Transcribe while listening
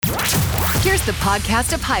Here's the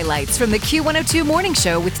podcast of highlights from the Q102 Morning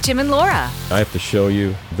Show with Tim and Laura. I have to show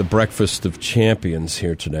you the breakfast of champions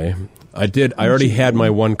here today. I already had my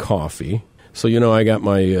one coffee. So, I got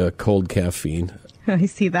my cold caffeine. I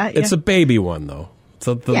see that, yeah. It's a baby one, though.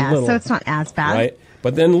 So it's not as bad. Right?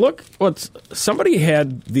 But then look, somebody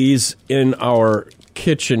had these in our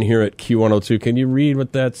kitchen here at Q102. Can you read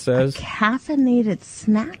what that says? A caffeinated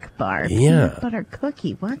snack bar. Yeah. Peanut butter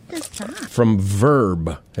cookie. What is that? From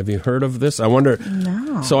Verb. Have you heard of this? I wonder.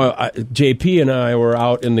 No. So JP and I were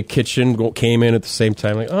out in the kitchen, came in at the same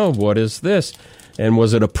time, like, oh, what is this? And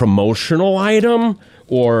was it a promotional item?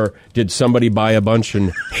 Or did somebody buy a bunch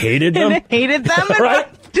and hated them? And hated them? Right?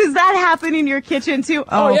 Does that happen in your kitchen, too?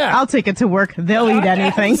 Oh, yeah. I'll take it to work. They'll eat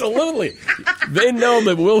anything. Absolutely. They know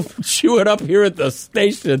that we'll chew it up here at the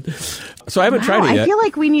station. So I haven't tried it yet. I feel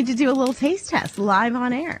like we need to do a little taste test live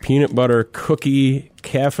on air. Peanut butter cookie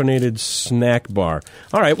caffeinated snack bar.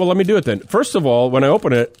 All right, well, let me do it then. First of all, when I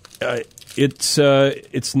open it, it's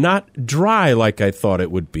not dry like I thought it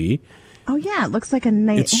would be. Oh, yeah. It looks like a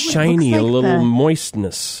nice... It's shiny, a little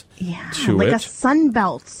moistness to it. Like a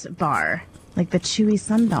Sunbelt bar. Like the chewy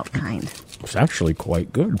Sunbelt kind. It's actually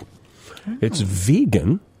quite good. Oh. It's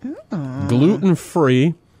vegan,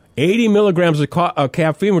 gluten-free, 80 milligrams of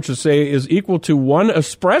caffeine, which is equal to one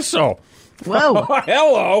espresso. Whoa.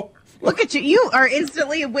 Hello. Look at you. You are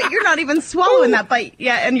instantly... You're not even swallowing that bite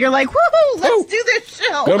yet, and you're like, woohoo, let's do this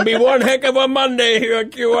show. Gonna be one heck of a Monday here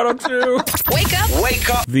at Q102. Wake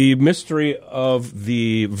up. The mystery of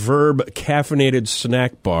the Verb caffeinated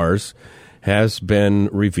snack bars has been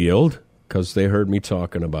revealed, because they heard me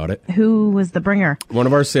talking about it. Who was the bringer? One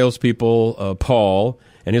of our salespeople, Paul,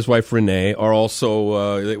 and his wife Renee are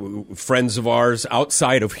also friends of ours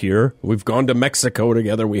outside of here. We've gone to Mexico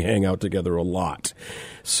together. We hang out together a lot.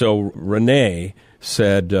 So Renee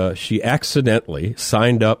said she accidentally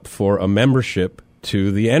signed up for a membership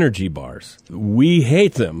to the energy bars. We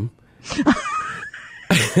hate them. So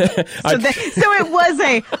it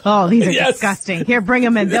was these are disgusting. Here, bring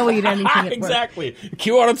them in. They'll eat anything at work. Exactly.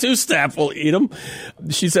 Q102 staff will eat them.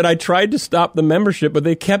 She said, I tried to stop the membership, but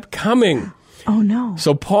they kept coming. Oh, no.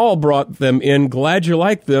 So Paul brought them in. Glad you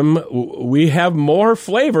like them. We have more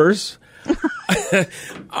flavors.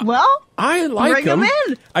 Well, I like bring them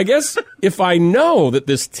in. I guess if I know that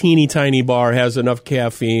this teeny tiny bar has enough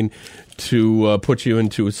caffeine to put you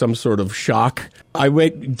into some sort of shock, I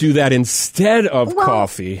would do that instead of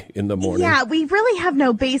coffee in the morning. Yeah, we really have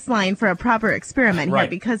no baseline for a proper experiment Right. here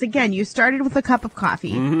because, again, you started with a cup of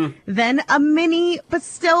coffee, then a mini, but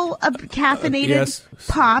still a caffeinated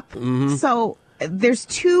pop. So there's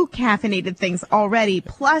two caffeinated things already,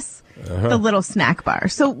 plus the little snack bar.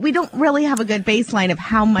 So we don't really have a good baseline of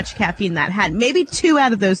how much caffeine that had. Maybe 2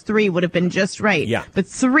 out of those 3 would have been just right. Yeah. But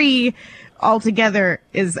 3... altogether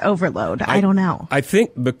is overload. I don't know. I think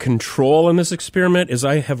the control in this experiment is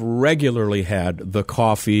I have regularly had the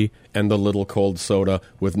coffee and the little cold soda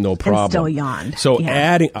with no problem. And still yawned. So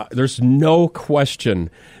adding, there's no question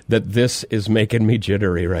that this is making me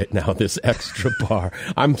jittery right now, this extra bar.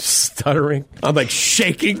 I'm stuttering. I'm like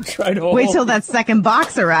shaking, trying to hold. Wait till that second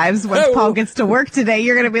box arrives once Paul gets to work today.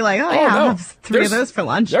 You're going to be like, I'll have 3 of those for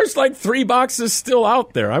lunch. There's like 3 boxes still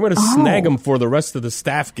out there. I'm going to snag them before the rest of the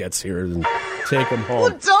staff gets here and take them home.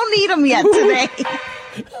 Well, don't eat them yet today.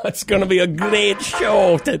 It's going to be a great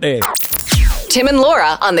show today. Tim and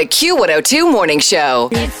Laura on the Q102 Morning Show.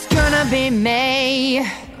 It's gonna be May.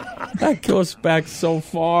 That goes back so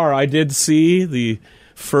far. I did see the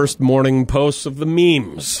first morning posts of the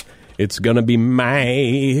memes. It's going to be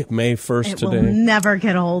May 1st today. It will never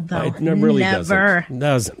get old, though. It really never.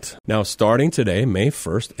 Doesn't. Now, starting today, May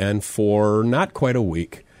 1st, and for not quite a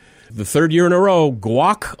week, the 3rd year in a row,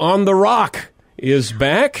 Guac on the Rock is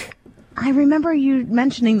back. I remember you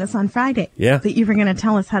mentioning this on Friday. Yeah. That you were going to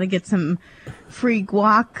tell us how to get some free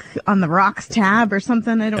guac on the Rocks tab or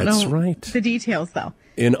something. I don't know. That's right. The details, though.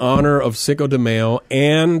 In honor of Cinco de Mayo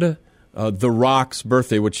and the Rock's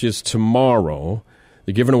birthday, which is tomorrow,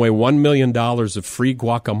 they're giving away $1 million of free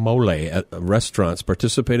guacamole at restaurants,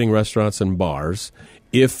 participating restaurants and bars.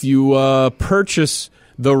 If you purchase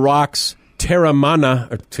the Rock's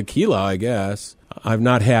Terramana, or tequila, I guess. I've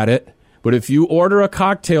not had it. But if you order a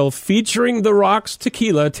cocktail featuring the Rock's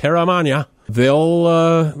tequila, Terramana,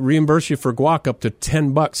 they'll reimburse you for guac up to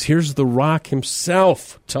 $10. Here's the Rock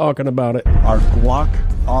himself talking about it. Our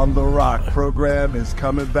Guac on the Rock program is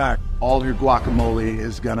coming back. All your guacamole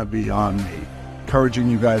is going to be on me. Encouraging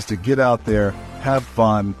you guys to get out there, have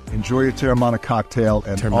fun, enjoy your Terramana cocktail,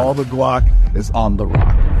 and all the guac is on the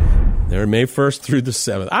Rock. They're May 1st through the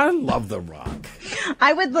 7th. I love the Rock.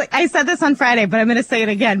 I said this on Friday, but I'm going to say it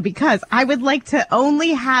again because I would like to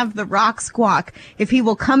only have the Rock's guac if he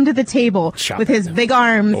will come to the table with his big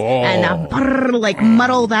arms and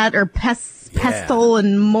muddle that or pestle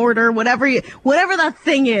and mortar, whatever that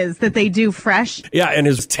thing is that they do fresh. Yeah, and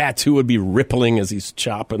his tattoo would be rippling as he's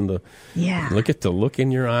chopping the. Yeah. Look at the look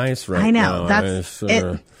in your eyes right now. I know. That's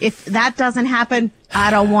it. If that doesn't happen,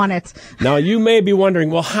 I don't want it. Now, you may be wondering,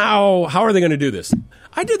 well, how are they going to do this?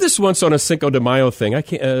 I did this once on a Cinco de Mayo thing.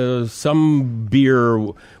 Some beer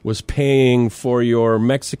was paying for your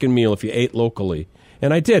Mexican meal if you ate locally.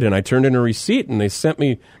 And I did, and I turned in a receipt, and they sent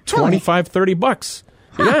me $25-$30.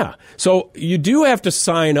 Huh. Yeah. So you do have to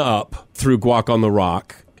sign up through Guac on the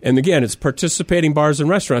Rock. And again, it's participating bars and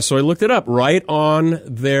restaurants. So I looked it up right on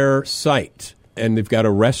their site. And they've got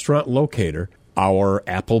a restaurant locator. Our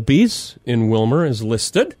Applebee's in Wilmer is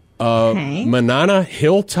listed. Manana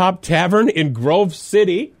Hilltop Tavern in Grove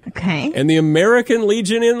City. Okay. And the American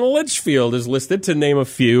Legion in Litchfield is listed, to name a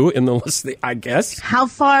few in the list, I guess. How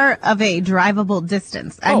far of a drivable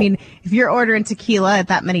distance? I mean, if you're ordering tequila at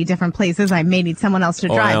that many different places, I may need someone else to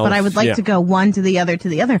drive, but I would like to go one to the other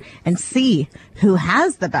and see who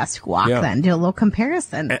has the best guac then, do a little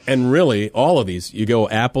comparison. And really, all of these, you go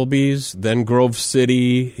Applebee's, then Grove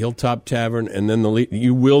City, Hilltop Tavern, and then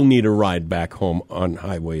you will need a ride back home on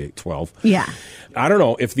Highway 812. Yeah. I don't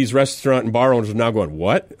know if these restaurant and bar owners are now going,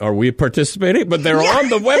 what? Are we participating? But they're on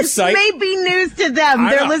the website. This may be news to them.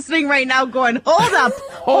 They're listening right now going, hold up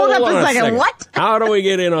a second. What? How do we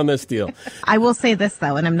get in on this deal? I will say this,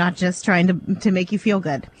 though, and I'm not just trying to make you feel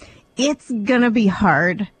good. It's going to be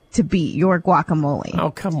hard to beat your guacamole.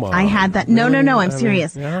 Oh, come on. I had that. No, I'm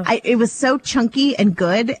serious. It was so chunky and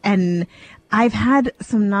good, and I've had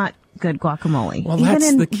some not good guacamole. Well, even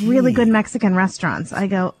in the key. really good Mexican restaurants, I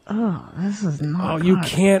go, this is not good. You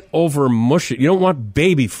can't over mush it. You don't want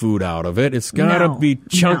baby food out of it. It's got to be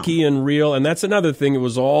chunky and real. And that's another thing. It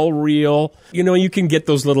was all real. You know, you can get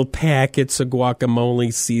those little packets of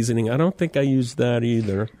guacamole seasoning. I don't think I used that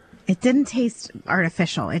either. It didn't taste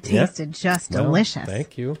artificial. It tasted just delicious.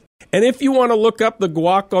 Thank you. And if you want to look up the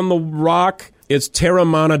Guac on the Rock, it's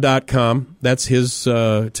terramana.com. That's his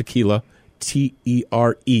tequila.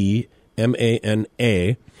 TEREMANA. And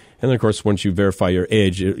then, of course, once you verify your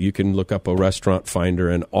age, you can look up a restaurant finder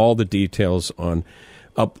and all the details on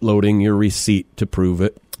uploading your receipt to prove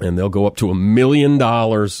it. And they'll go up to $1 million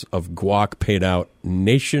of guac paid out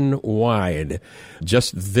nationwide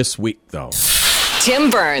just this week, though.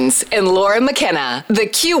 Tim Burns and Laura McKenna, the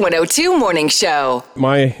Q102 Morning Show.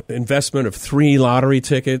 My investment of 3 lottery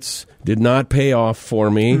tickets did not pay off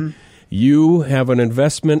for me. You have an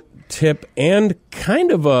investment tip and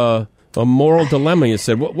kind of a moral dilemma. You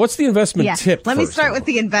said, what's the investment tip? Let me start with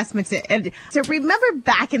the investment tip. So remember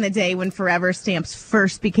back in the day when Forever Stamps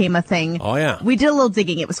first became a thing? Oh, yeah. We did a little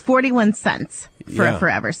digging. It was 41 cents for a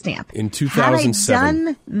Forever Stamp. In 2007. Had I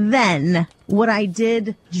done then what I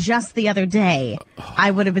did just the other day,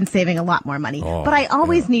 I would have been saving a lot more money. But I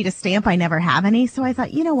always need a stamp. I never have any. So I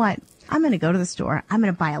thought, you know what? I'm going to go to the store. I'm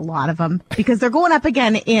going to buy a lot of them because they're going up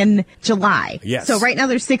again in July. Yes. So right now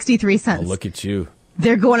they're 63 cents. Oh, look at you.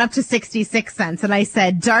 They're going up to 66 cents. And I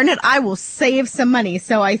said, darn it, I will save some money.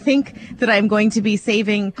 So I think that I'm going to be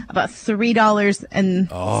saving about $3 and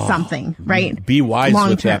something, right? Be wise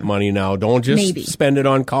with that money now. Don't just spend it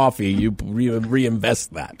on coffee. You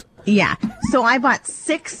reinvest that. Yeah. So I bought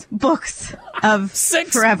 6 books of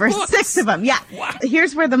Forever. Books. 6 of them. Yeah. Wow.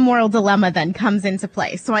 Here's where the moral dilemma then comes into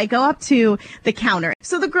play. So I go up to the counter.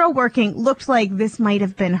 So the girl working looked like this might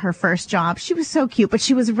have been her first job. She was so cute, but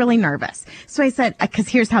she was really nervous. So I said, because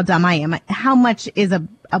here's how dumb I am. How much is a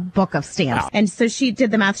book of stamps? Wow. And so she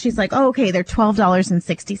did the math. She's like, okay, they're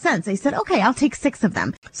 $12.60. I said, okay, I'll take 6 of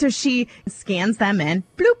them. So she scans them in.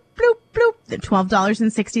 Bloop, bloop, bloop. They're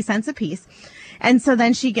 $12.60 a piece. And so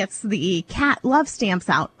then she gets the cat love stamps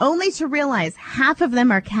out, only to realize half of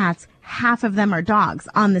them are cats, half of them are dogs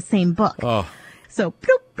on the same book. Oh. So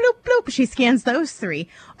bloop, bloop, bloop. She scans those 3.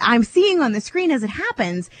 I'm seeing on the screen as it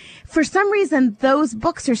happens, for some reason, those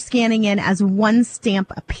books are scanning in as 1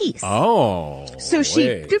 stamp a piece. Oh. So she,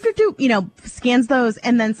 doop, doop, doop, scans those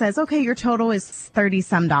and then says, okay, your total is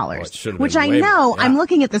 $30-some. Which I know, I'm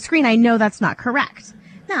looking at the screen, I know that's not correct.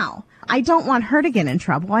 Now, I don't want her to get in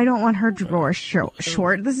trouble. I don't want her drawer short.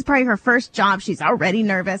 This is probably her first job. She's already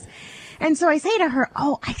nervous. And so I say to her,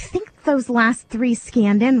 I think those last 3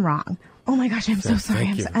 scanned in wrong. Oh my gosh, I'm so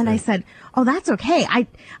sorry. And I said, that's okay.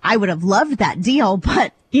 I would have loved that deal,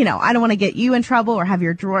 but I don't want to get you in trouble or have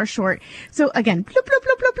your drawer short. So again, bloop, bloop,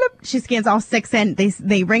 bloop, bloop, bloop. She scans all 6 in.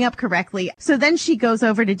 They ring up correctly. So then she goes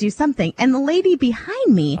over to do something. And the lady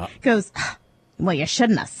behind me goes, well, you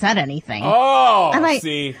shouldn't have said anything. Oh, and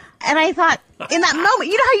I thought, in that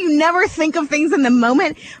moment, you know how you never think of things in the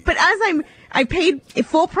moment? But as I paid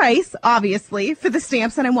full price, obviously, for the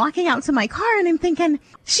stamps, and I'm walking out to my car, and I'm thinking,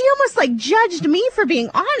 she almost, like, judged me for being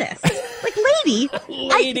honest. Like, lady.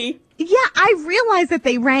 I realized that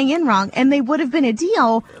they rang in wrong, and they would have been a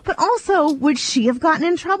deal, but also, would she have gotten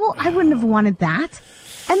in trouble? I wouldn't have wanted that.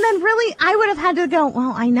 And then really, I would have had to go,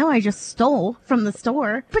 well, I know I just stole from the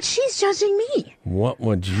store, but she's judging me. What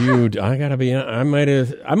would you do? I might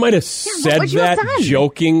have said that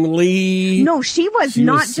jokingly. No, she was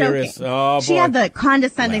not serious. joking. Oh, she had the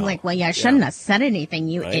condescending, well, you shouldn't have said anything,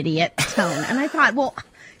 you right. idiot tone. And I thought, well,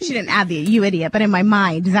 she didn't add the you idiot, but in my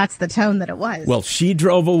mind, that's the tone that it was. Well, she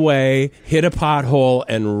drove away, hit a pothole,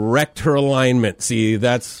 and wrecked her alignment. See,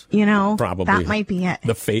 that's probably that might be it.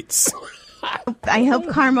 The fates. I hope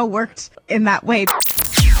karma worked in that way.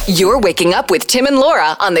 You're waking up with Tim and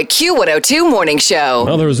Laura on the Q102 Morning Show.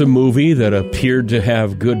 Well, there was a movie that appeared to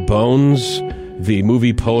have good bones. The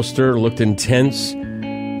movie poster looked intense.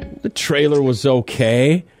 The trailer was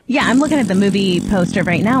okay. Yeah, I'm looking at the movie poster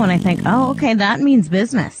right now, and I think, oh, okay, that means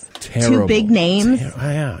business. Terrible. 2 big names.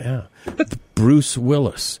 Yeah. Bruce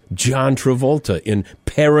Willis, John Travolta in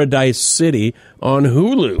Paradise City on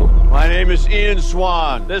Hulu. My name is Ian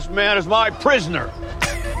Swan. This man is my prisoner.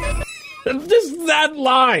 Just that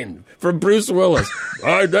line from Bruce Willis.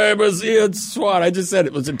 My name is Ian Swan. I just said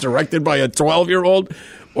it. Was it directed by a 12-year-old?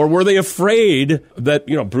 Or were they afraid that,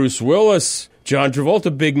 Bruce Willis, John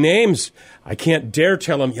Travolta, big names. I can't dare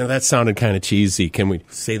tell him, that sounded kind of cheesy. Can we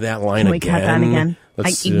say that line again? Can we cut that again?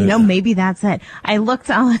 Maybe that's it. I looked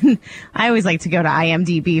on, I always like to go to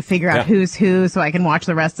IMDb, figure out who's who so I can watch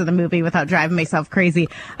the rest of the movie without driving myself crazy.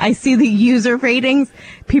 I see the user ratings.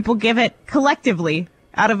 People give it collectively,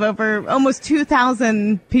 out of over almost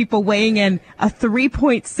 2,000 people weighing in, a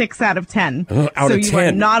 3.6 out of 10. Out of 10. So you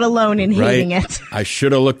are not alone in hating it. I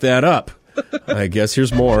should have looked that up. I guess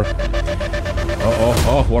here's more.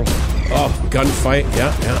 Gunfight.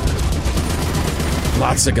 Yeah.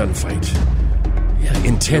 Lots of gunfight. Yeah,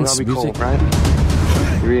 intense music. Cole,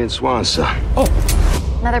 right? You're Ian Swan's son.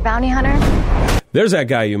 Another bounty hunter? There's that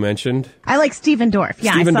guy you mentioned. I like Stephen Dorff.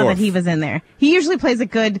 Yeah, Stephen I saw Dorff. that he was in there. He usually plays a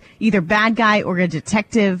good either bad guy or a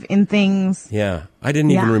detective in things. Yeah, I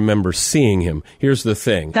didn't even remember seeing him. Here's the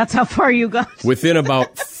thing. That's how far you got. Within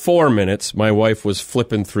about 4 minutes, my wife was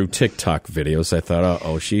flipping through TikTok videos. I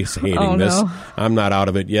thought, she's hating this. No. I'm not out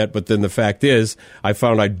of it yet. But then the fact is, I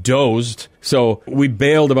found I dozed. So we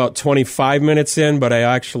bailed about 25 minutes in, but I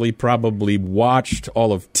actually probably watched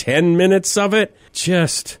all of 10 minutes of it.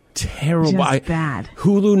 Just terrible. Just bad.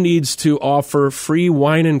 Hulu needs to offer free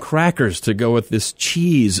wine and crackers to go with this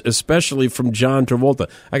cheese, especially from John Travolta.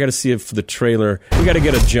 I got to see if the trailer. We got to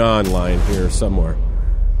get a John line here somewhere.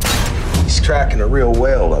 He's tracking a real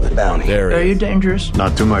whale of a bounty. There he Are you is. dangerous?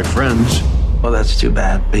 Not to my friends. Well, that's too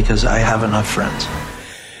bad, because I have enough friends.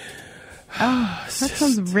 That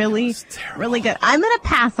sounds really, really good. I'm going to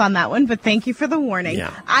pass on that one, but thank you for the warning.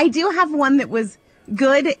 Yeah. I do have one that was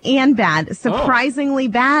good and bad, surprisingly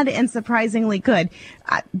bad and surprisingly good.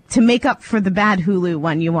 To make up for the bad Hulu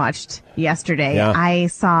one you watched yesterday, I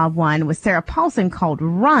saw one with Sarah Paulson called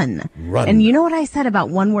Run. And you know what I said about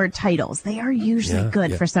one-word titles? They are usually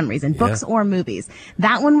good for some reason, books or movies.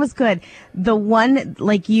 That one was good. The one,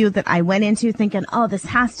 like you, that I went into thinking, this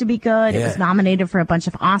has to be good. It was nominated for a bunch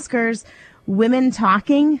of Oscars. Women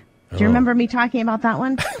Talking. Do you remember me talking about that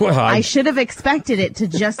one? Well, I should have expected it to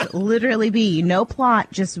just literally be no plot,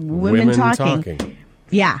 just women talking.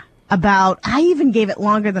 Yeah. I even gave it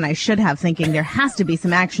longer than I should have, thinking there has to be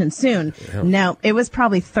some action soon. Yeah. No, it was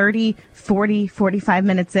probably 30, 40, 45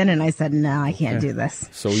 minutes in, and I said, no, I can't do this.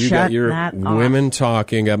 So you got your women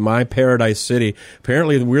talking at My Paradise City.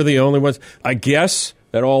 Apparently, we're the only ones. I guess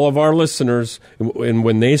that all of our listeners, and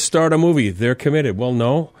when they start a movie, they're committed. Well,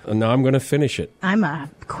 no, now I'm going to finish it. I'm a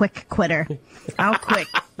quick quitter. I'll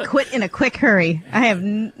quit in a quick hurry. I have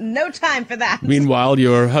no time for that. Meanwhile,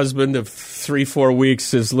 your husband of 3-4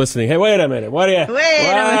 weeks is listening. Hey, wait a minute. What's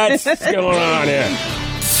going on here?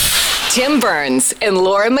 Tim Burns and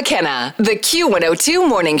Laura McKenna, the Q102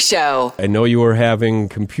 Morning Show. I know you are having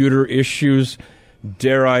computer issues.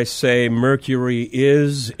 Dare I say Mercury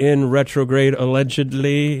is in retrograde,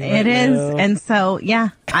 allegedly? It is. And so,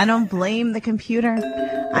 I don't blame the computer.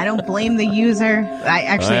 I don't blame the user.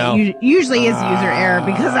 Usually is user error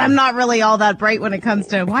because I'm not really all that bright when it comes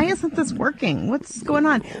to why isn't this working? What's going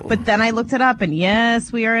on? But then I looked it up, and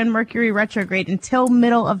yes, we are in Mercury retrograde until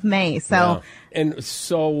middle of May. So, and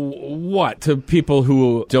so what? To people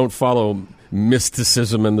who don't follow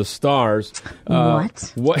mysticism and the stars.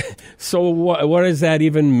 What? So what does that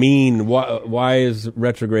even mean? Why is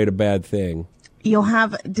retrograde a bad thing? You'll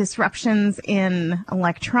have disruptions in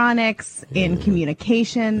electronics, in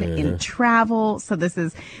communication, in travel. So this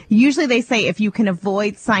is usually they say if you can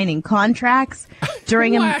avoid signing contracts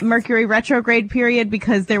during a Mercury retrograde period,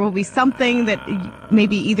 because there will be something that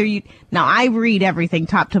maybe either you. Now I read everything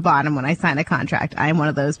top to bottom when I sign a contract. I'm one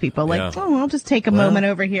of those people I'll just take a moment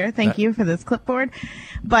over here. Thank you for this clipboard.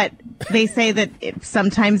 But they say that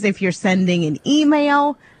sometimes if you're sending an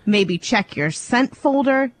email, maybe check your sent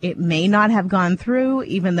folder. It may not have gone through,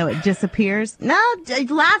 even though it disappears. No,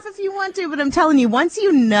 laugh if you want to, but I'm telling you, once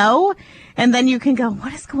you know, and then you can go,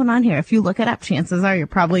 what is going on here? If you look it up, chances are you're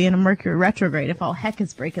probably in a Mercury retrograde if all heck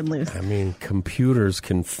is breaking loose. I mean, computers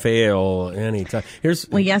can fail anytime.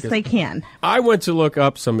 Yes, they can. I went to look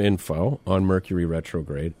up some info on Mercury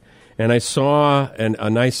retrograde, and I saw a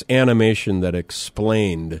nice animation that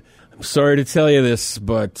explained. Sorry to tell you this,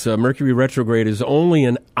 but Mercury retrograde is only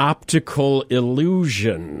an optical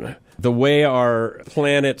illusion. The way our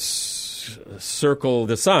planets circle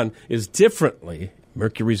the sun is differently.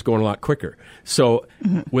 Mercury's going a lot quicker. So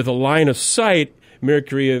with a line of sight,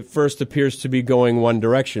 Mercury at first appears to be going one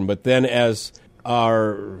direction, but then as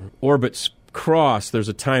our orbits cross, there's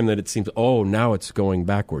a time that it seems, now it's going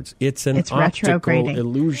backwards. It's optical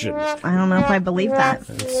illusion. I don't know if I believe that.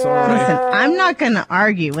 Sorry. Listen, I'm not going to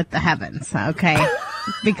argue with the heavens, okay?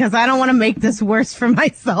 Because I don't want to make this worse for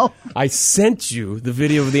myself. I sent you the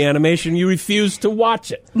video of the animation. You refused to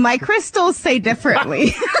watch it. My crystals say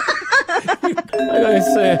differently. I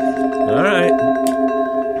say, all right.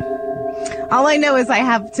 All I know is I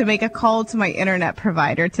have to make a call to my internet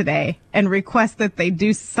provider today and request that they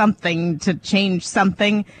do something to change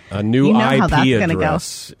something. A new IP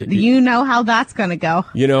address. You know how that's going to go.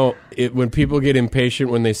 You know, when people get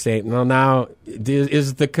impatient when they say, now,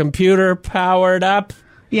 is the computer powered up?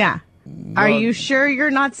 Yeah. Are you sure you're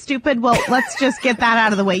not stupid? Well, let's just get that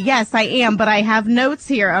out of the way. Yes, I am, but I have notes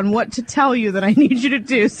here on what to tell you that I need you to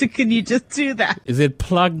do, so can you just do that? Is it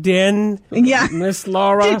plugged in? Yeah. Miss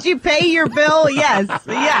Laura? Did you pay your bill? Yes.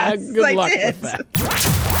 Good luck did. with that.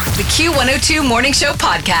 The Q102 Morning Show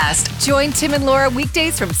podcast. Join Tim and Laura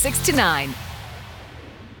weekdays from 6 to 9.